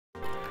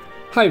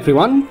Hi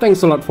everyone,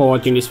 thanks a lot for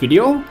watching this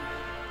video.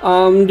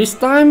 This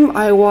time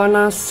I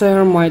wanna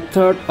share my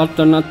third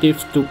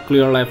alternatives to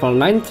clear level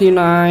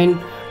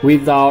 99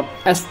 without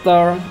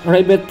Esther,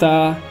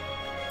 Reberta,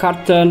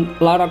 Karten,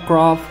 Lara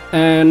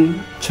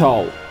and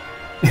Chow.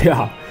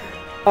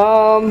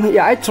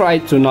 I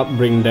tried to not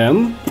bring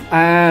them,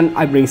 and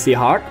I bring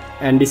Heart,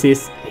 and this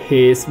is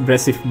his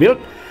Brasive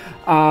build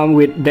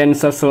with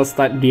Dancer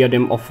Celestite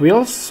Diadem of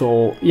Wheels.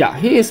 So yeah,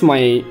 he is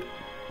my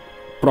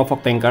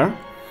provoke tanker.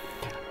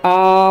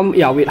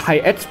 With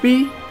high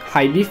HP,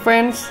 high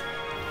defense,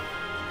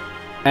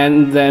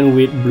 and then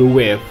with Blue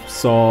Wave.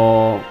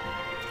 So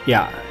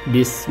yeah,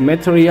 this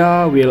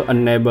material will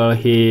enable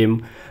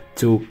him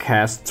to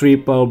cast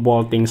triple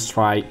bolting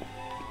strike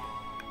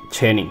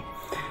chaining.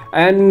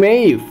 And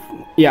Maeve,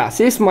 yeah,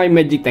 she's my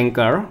magic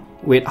tanker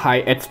with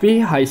high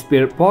HP, high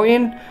spirit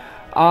point,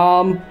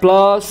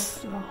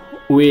 plus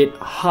with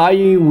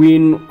high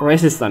wind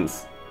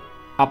resistance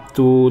up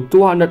to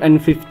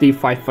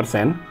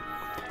 255%.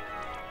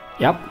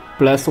 Yep,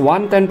 plus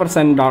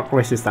 110% dark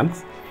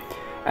resistance,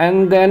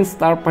 and then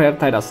Star Prayer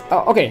Tidus.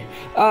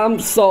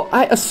 So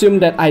I assume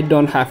that I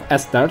don't have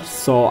Esther,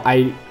 so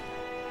I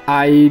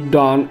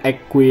don't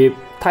equip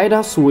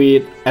Tidus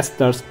with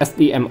Esther's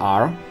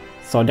STMR,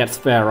 so that's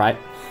fair, right?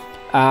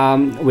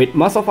 With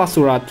Mass of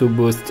Asura to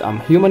boost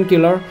Human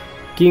Killer,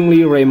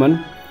 Kingly Raymond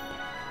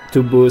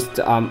to boost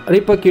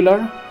Reaper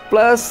Killer,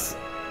 plus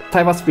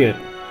Typhus Spirit.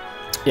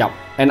 Yeah,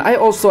 and I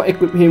also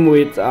equip him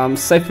with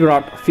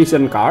Sephiroth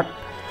Vision card.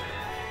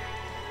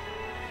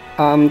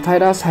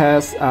 Tidus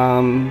has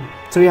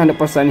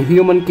 300%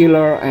 Human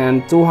Killer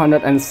and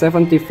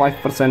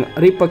 275%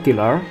 Reaper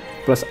Killer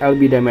plus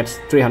LB damage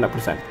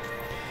 300%.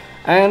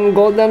 And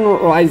Golden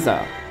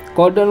Riser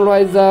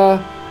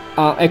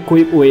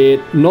equipped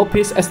with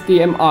Novice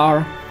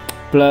STMR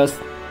plus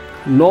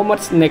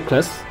Nomad's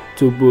Necklace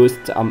to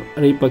boost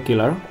Reaper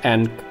Killer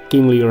and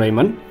Kingly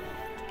Raymond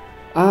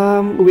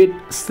with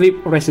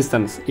sleep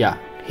resistance. Yeah,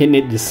 he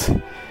needs this.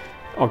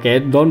 Okay,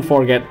 don't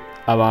forget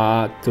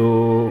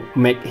to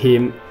make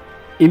him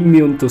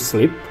immune to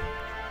sleep,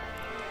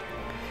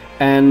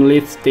 and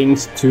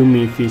Lifting's to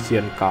me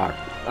vision card.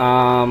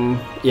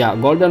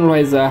 Golden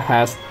Riser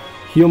has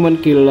Human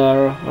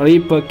Killer,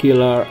 Reaper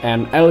Killer,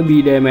 and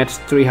LB damage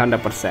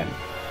 300%.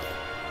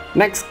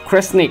 Next,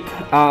 Kresnik,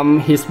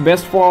 his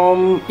best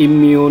form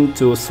immune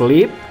to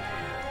sleep,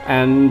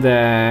 and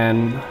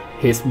then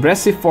his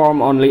Brasive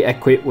form only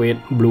equipped with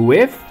Blue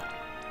Wave.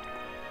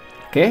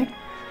 Okay.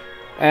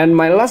 And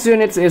my last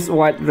unit is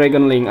White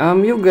Dragon Link.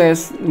 You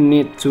guys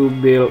need to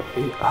build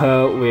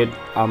her with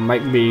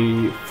might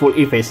be full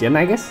evasion,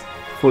 I guess.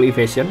 Full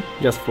evasion,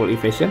 just full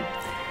evasion.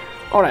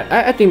 Alright,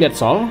 I think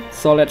that's all.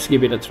 So let's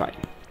give it a try.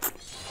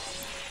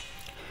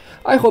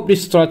 I hope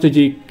this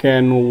strategy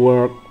can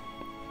work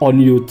on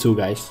you too,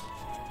 guys.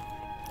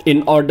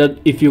 In order,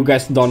 if you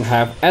guys don't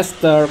have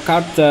Esther,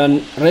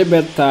 Karten,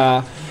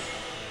 Reberta,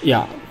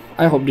 yeah,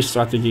 I hope this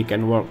strategy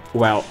can work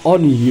well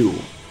on you.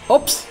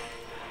 Oops.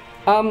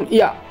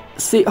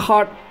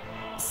 Heart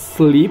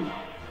sleep.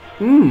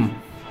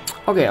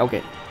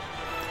 Okay.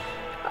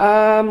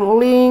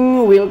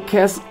 Link will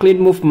cast Clean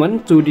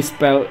Movement to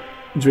dispel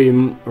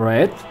Dream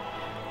Wraith,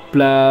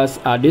 plus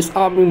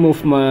disarming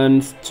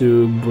movements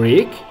to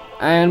break,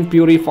 and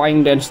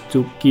purifying dance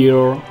to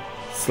cure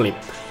sleep.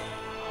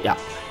 Yeah.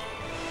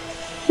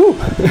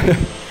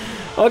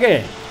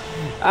 Okay.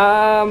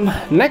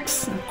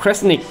 Next,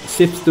 Kresnik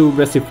shifts to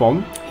Brasive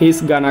form.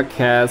 He's gonna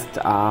cast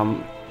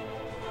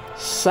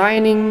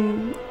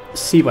Shining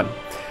 7.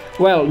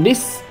 Well,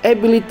 this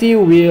ability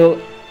will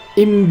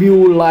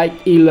imbue light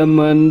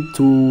element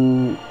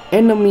to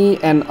enemy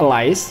and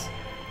allies,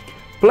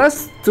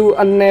 plus to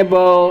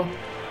enable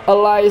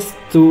allies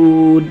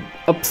to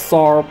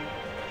absorb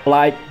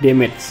light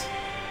damage.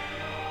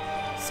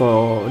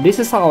 So this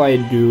is how I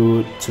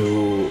do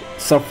to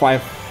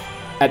survive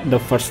at the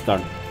first turn.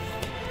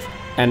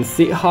 And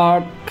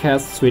Heart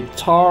casts Sweet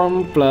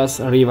Charm plus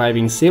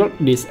Reviving Shield.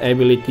 This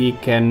ability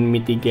can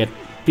mitigate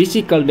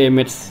physical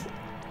damage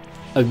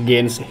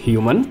against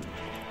human.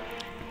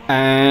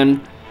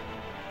 And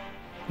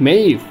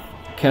Maeve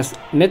casts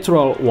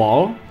Natural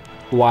Wall,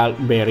 Wild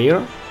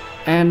Barrier,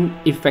 and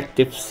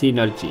Effective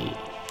Synergy.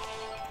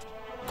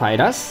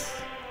 Tidus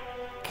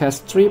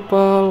casts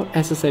triple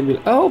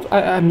accessibility. Oh,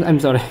 I'm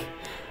sorry.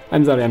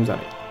 I'm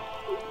sorry.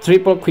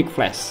 Triple Quick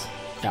Flash.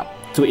 Yeah,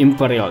 to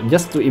Imperial,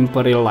 just to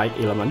Imperial Light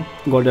Element.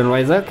 Golden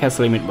Riser casts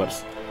Limit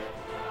Burst.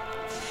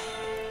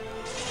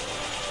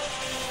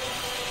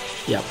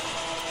 Yep.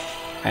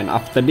 And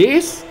after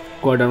this,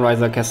 Golden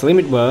Riser casts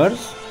Limit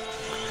Burst.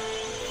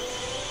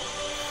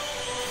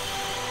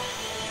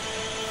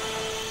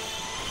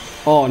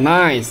 Oh,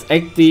 nice.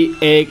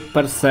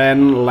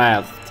 88%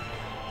 left.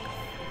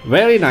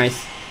 Very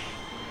nice.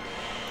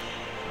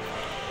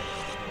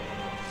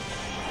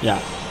 Yeah.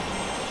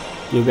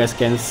 You guys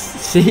can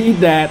see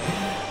that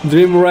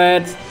Dream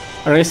Wraith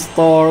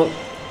restore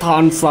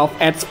tons of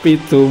HP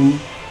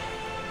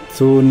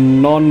to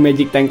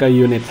non-magic tanker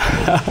unit.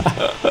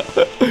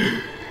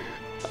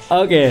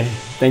 Okay,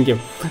 thank you.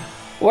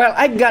 Well,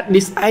 I got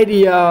this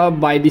idea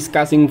by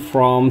discussing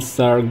from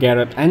Sir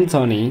Garrett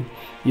Anthony.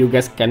 You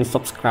guys can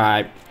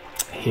subscribe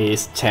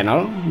his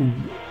channel,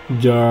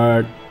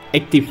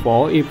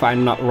 Dirt84 if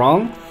I'm not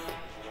wrong.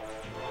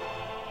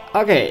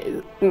 Okay,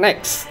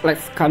 next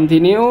let's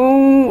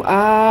continue.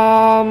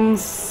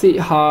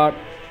 Seahart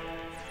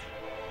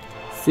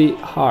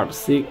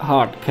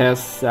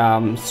has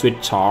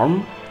Sweet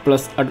Charm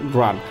plus Earth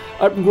Grant.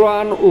 Earth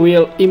Grant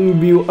will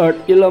imbue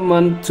Earth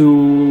element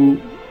to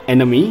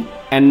enemy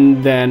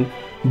and then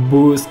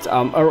boost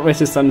Earth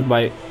resistance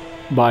by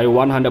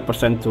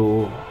 100%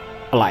 to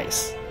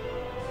allies.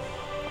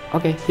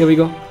 Okay, here we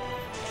go.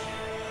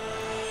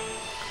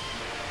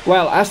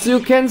 Well, as you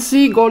can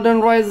see, Golden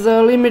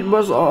Riser limit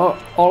bursts are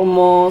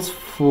almost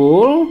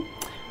full,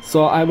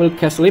 so I will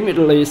cast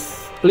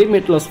Limitless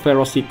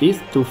Ferocity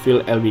to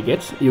fill LB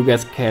gates. You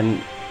guys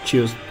can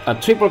choose a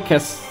triple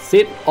cast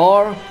seed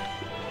or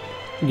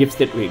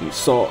Gifted Wings.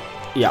 So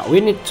yeah, we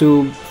need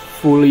to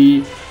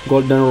fully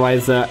Golden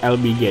Riser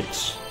LB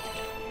gates.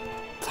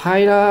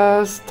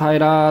 Titus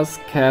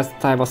cast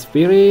Type of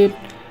Spirit.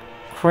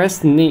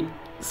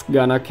 Kresnik's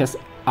gonna cast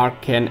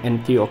Arcane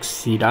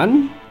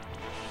Antioxidant.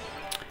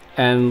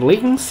 And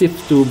Link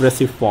shifts to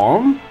Brasive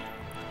Form.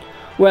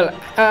 Well,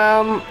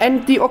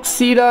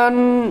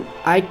 Antioxidant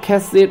I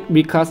cast it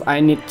because I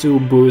need to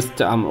boost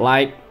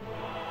Light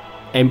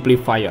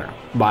Amplifier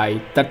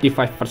by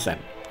 35%.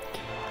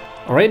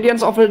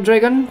 Radiance of the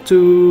Dragon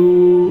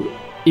to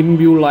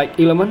imbue Light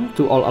element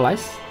to all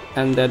allies,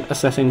 and then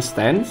Assassin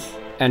Stance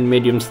and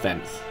Medium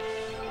Stance.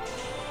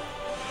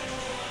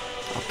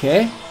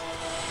 Okay.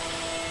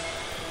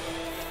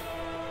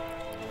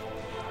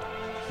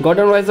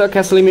 Golden Riser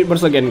cast limit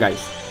burst again, guys.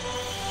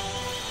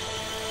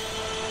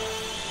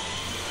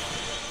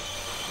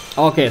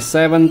 Okay,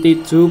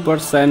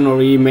 72%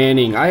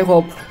 remaining. I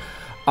hope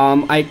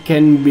I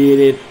can beat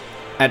it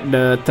at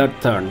the third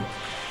turn.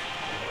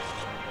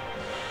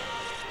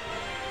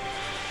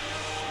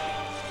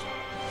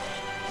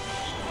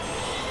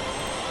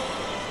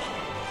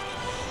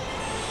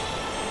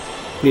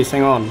 Please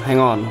hang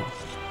on.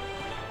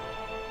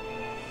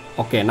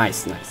 Okay,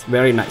 nice,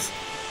 very nice.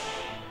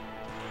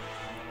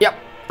 Yep.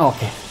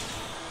 Okay.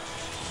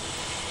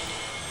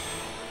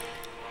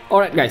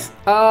 Alright guys,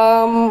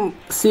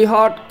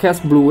 Seahart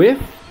cast Blue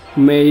Wave,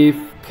 Maeve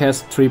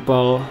cast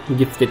triple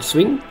Gifted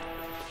Swing,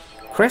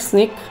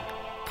 Kresnik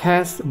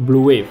cast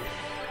Blue Wave,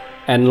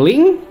 and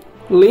Ling.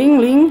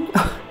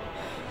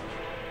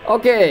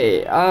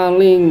 Okay,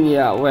 Ling,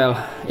 yeah, well,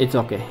 it's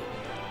okay.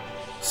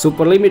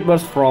 Super Limit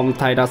Burst from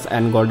Titus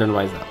and Golden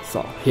Riser.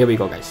 So here we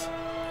go, guys.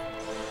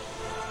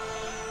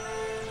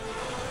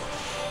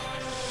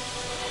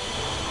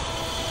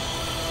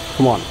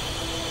 Come on.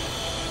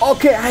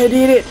 Okay, I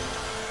did it.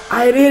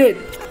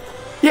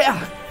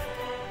 Yeah.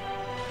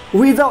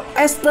 Without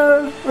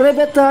Esther,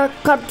 Reberta,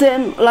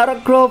 Karten,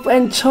 Lara,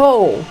 and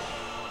Chow.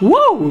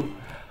 Whoa!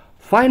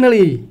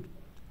 Finally,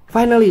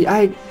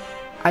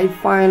 I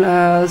find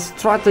a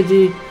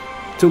strategy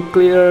to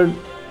clear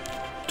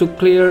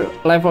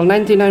level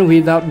 99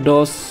 without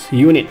those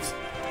units.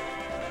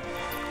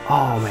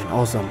 Oh man,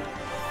 awesome.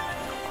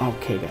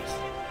 Okay, guys.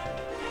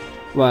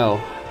 Well,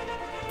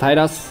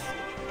 Titus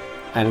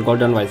and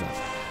Golden Riser.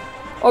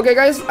 Okay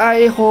guys,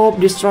 I hope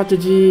this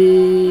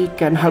strategy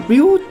can help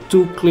you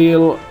to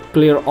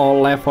clear all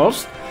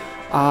levels.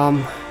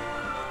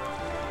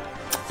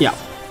 Yeah,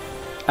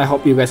 I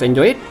hope you guys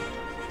enjoy it.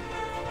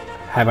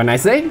 Have a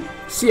nice day.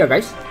 See ya,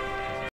 guys.